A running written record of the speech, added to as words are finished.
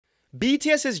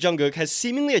BTS's Jungkook has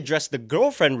seemingly addressed the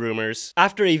girlfriend rumors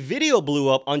after a video blew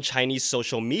up on Chinese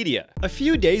social media. A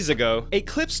few days ago, a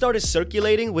clip started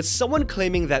circulating with someone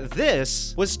claiming that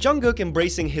this was Jungkook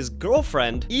embracing his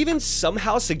girlfriend, even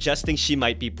somehow suggesting she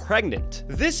might be pregnant.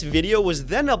 This video was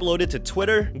then uploaded to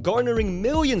Twitter, garnering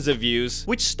millions of views,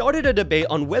 which started a debate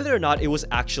on whether or not it was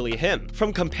actually him.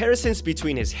 From comparisons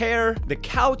between his hair, the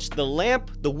couch, the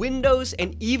lamp, the windows,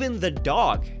 and even the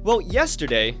dog. Well,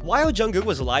 yesterday, while Jungkook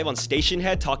was live on Station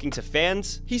Head talking to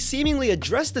fans, he seemingly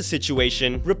addressed the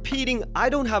situation, repeating, "I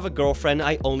don't have a girlfriend,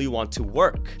 I only want to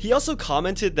work." He also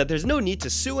commented that there's no need to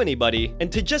sue anybody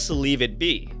and to just leave it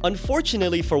be.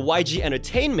 Unfortunately for YG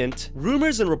Entertainment,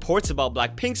 rumors and reports about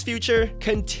BLACKPINK's future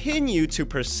continue to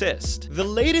persist. The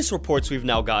latest reports we've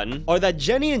now gotten are that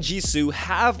Jennie and Jisoo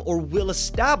have or will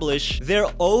establish their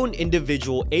own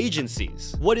individual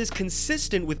agencies. What is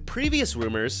consistent with previous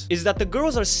rumors is that the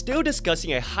girls are still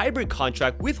discussing a hybrid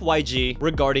contract with YG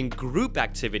regarding group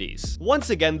activities. Once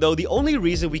again though, the only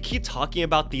reason we keep talking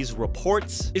about these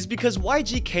reports is because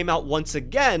YG came out once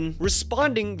again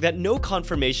responding that no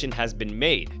confirmation has been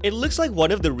made. It looks like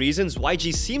one of the reasons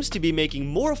YG seems to be making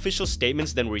more official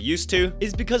statements than we're used to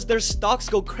is because their stocks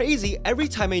go crazy every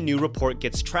time a new report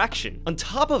gets traction. On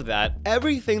top of that,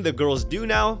 everything the girls do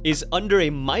now is under a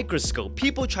microscope,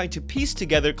 people trying to piece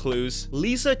together clues.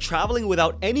 Lisa traveling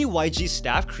without any YG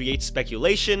staff creates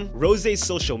speculation. Rose's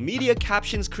social media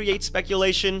captions create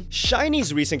speculation.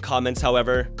 SHINee's recent comments,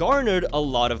 however, garnered a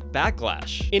lot of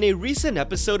backlash. In a recent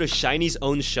episode of SHINee's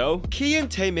own show, Key and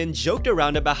TAEMIN joked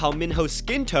around about how Minho's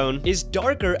skin tone is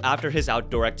darker after his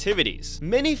outdoor activities.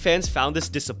 Many fans found this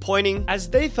disappointing as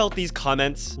they felt these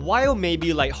comments, while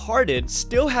maybe lighthearted,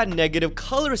 still had negative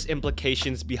colorist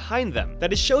implications behind them.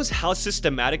 That it shows how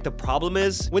systematic the problem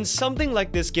is when something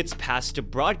like this gets passed to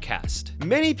broadcast.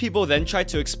 Many people then tried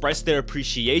to express their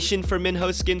appreciation for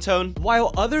Minho's skin tone,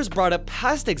 while others brought up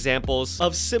past examples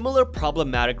of similar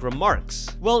problematic remarks.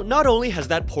 Well, not only has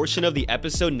that portion of the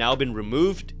episode now been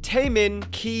removed,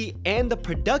 TAEMIN, Key, and the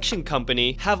production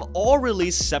company have all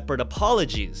released separate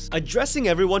apologies, addressing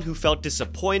everyone who felt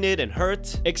disappointed and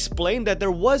hurt, explained that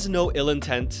there was no ill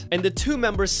intent, and the two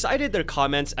members cited their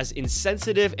comments as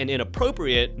insensitive and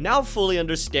inappropriate, now fully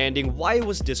understanding why it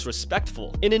was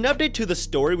disrespectful. In an update to the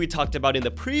story we talked about in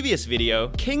the previous video,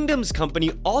 Kingdom's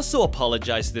company also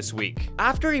apologized this week.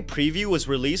 After a preview was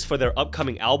released for their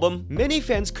upcoming album, many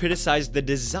fans criticized the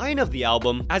design of the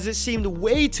album as it seemed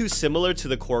way too similar to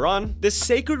the Quran, the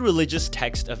sacred religious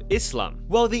text of Islam.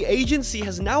 Well, the agency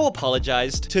has now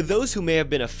apologized to those who may have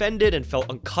been offended and felt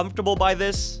uncomfortable by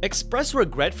this, expressed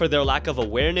regret for their lack of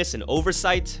awareness and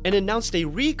oversight, and announced a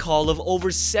recall of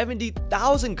over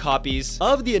 70,000 copies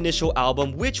of the initial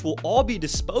album, which will all be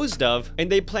disposed of,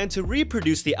 and they plan to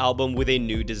reproduce the album with a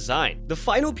new design. The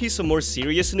final piece of more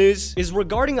serious news is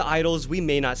regarding idols we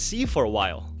may not see for a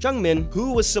while. JUNGMIN,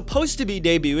 who was supposed to be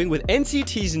debuting with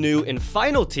NCT's new and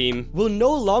final team, will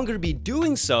no longer be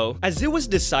doing so, as it was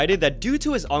decided that due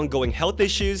to his ongoing health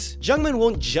issues, JUNGMIN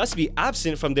won't just be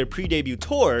absent from their pre-debut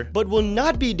tour, but will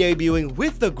not be debuting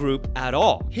with the group at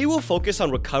all. He will focus on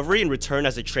recovery and return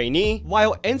as a trainee,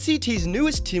 while NCT's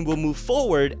newest team will move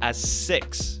forward as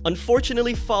 6.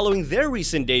 Unfortunately, following their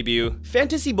recent debut,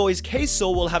 Fantasy Boy's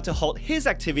K-Soul will have to halt his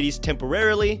activities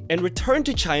temporarily and return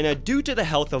to China due to the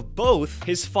health of both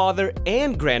his father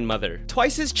and grandmother.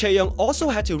 Twice's CHAEYOUNG also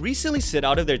had to recently sit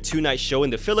out of their 2-night show in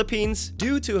the Philippines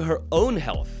due to her own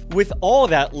health. With all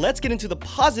that, let's get into the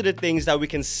positive things that we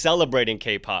can celebrate in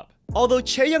K-pop. Although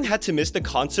CHAEYOUNG had to miss the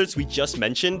concerts we just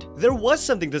mentioned, there was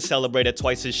something to celebrate at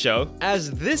Twice's show,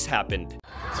 as this happened.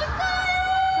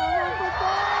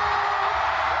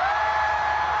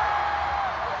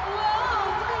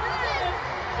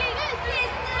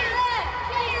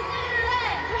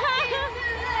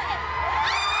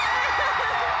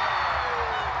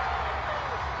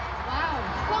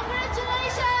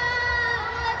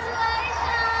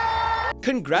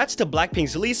 Congrats to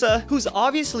BLACKPINK's Lisa, who's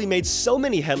obviously made so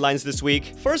many headlines this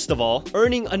week. First of all,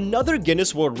 earning another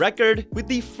Guinness World Record with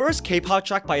the first K-pop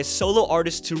track by a solo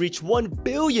artist to reach 1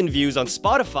 billion views on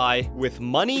Spotify with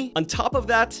Money. On top of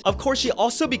that, of course, she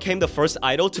also became the first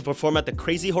idol to perform at the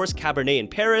Crazy Horse Cabernet in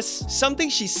Paris, something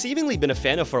she's seemingly been a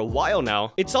fan of for a while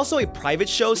now. It's also a private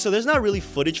show, so there's not really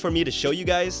footage for me to show you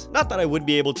guys. Not that I would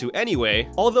be able to anyway.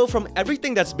 Although from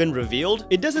everything that's been revealed,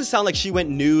 it doesn't sound like she went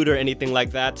nude or anything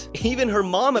like that. Even her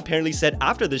mom apparently said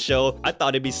after the show, "I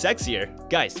thought it'd be sexier."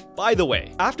 Guys, by the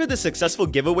way, after the successful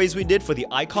giveaways we did for the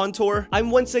Icon Tour, I'm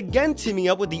once again teaming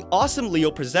up with the awesome Leo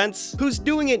Presents, who's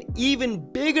doing it even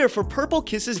bigger for Purple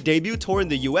Kiss's debut tour in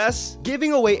the US,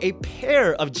 giving away a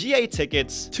pair of GA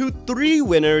tickets to 3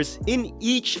 winners in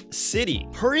each city.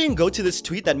 Hurry and go to this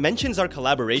tweet that mentions our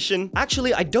collaboration.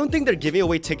 Actually, I don't think they're giving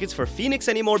away tickets for Phoenix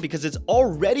anymore because it's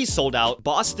already sold out.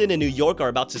 Boston and New York are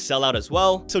about to sell out as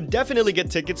well, so definitely get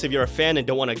tickets if you're a fan and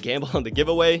don't want to gamble on the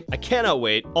giveaway. I cannot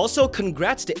wait. Also,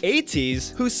 congrats to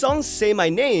ATEEZ, whose song Say My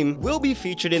Name will be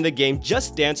featured in the game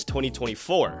Just Dance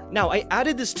 2024. Now, I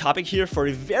added this topic here for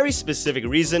a very specific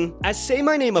reason, as Say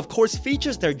My Name of course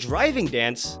features their driving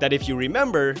dance that, if you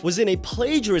remember, was in a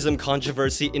plagiarism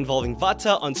controversy involving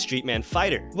Vata on Streetman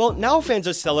Fighter. Well, now fans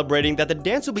are celebrating that the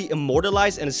dance will be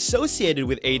immortalized and associated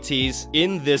with ATEEZ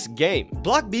in this game.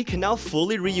 Block B can now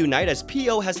fully reunite as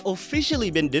PO has officially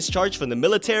been discharged from the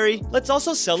military. Let's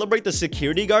also celebrate the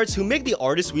security guards who make the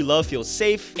artists we love feel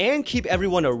safe and keep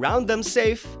everyone around them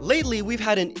safe. Lately, we've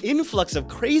had an influx of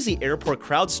crazy airport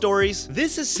crowd stories.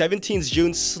 This is 17's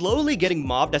Jun slowly getting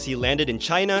mobbed as he landed in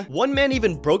China. One man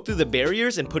even broke through the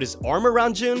barriers and put his arm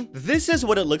around Jun. This is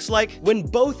what it looks like when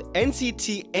both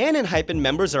NCT and ENHYPEN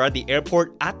members are at the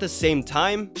airport at the same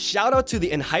time. Shout out to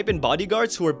the ENHYPEN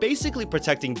bodyguards who are basically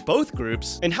protecting both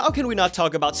groups. And how can we not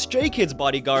talk about Stray Kids'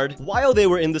 bodyguard while they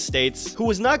were in the States, who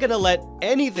was not gonna let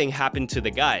anything happen to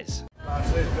the guys.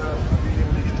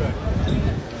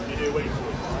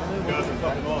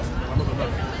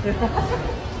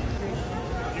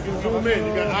 You can zoom in.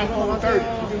 You got an iPhone 30.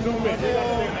 You can zoom in. You don't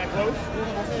have to stand that close.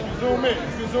 You can zoom in. You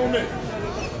can zoom in.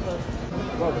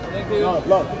 Thank you.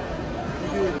 Love.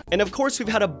 And of course, we've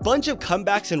had a bunch of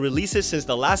comebacks and releases since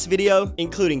the last video,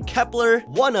 including Kepler,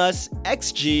 ONEUS,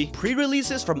 XG,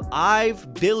 pre-releases from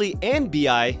IVE, Billy, and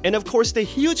BI, and of course the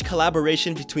huge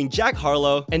collaboration between Jack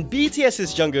Harlow and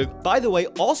BTS's Jungkook, by the way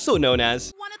also known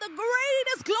as one of the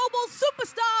greatest global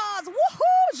superstars!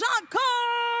 Woohoo!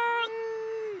 Jungkook!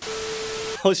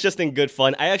 was just in good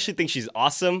fun. I actually think she's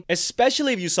awesome,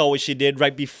 especially if you saw what she did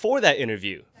right before that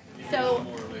interview. So,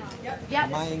 yeah,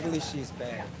 my English is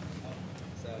bad.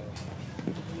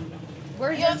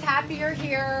 we're just happy you're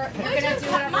here. You're gonna do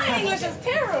whatever. My English is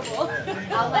terrible.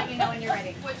 I'll let you know when you're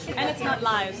ready. And it's not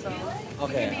live, so.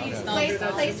 Okay.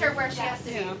 Place her where she has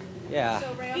to be. Yeah.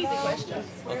 Easy questions.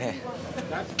 Okay.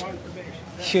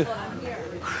 Phew.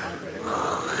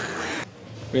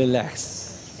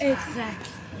 Relax.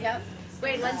 Exactly. Yep.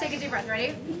 Wait, let's take a deep breath.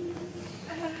 Ready?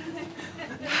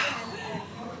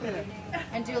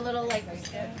 And do a little like.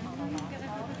 Just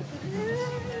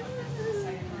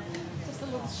a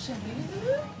little shimmy.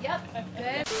 Yep.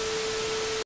 Good.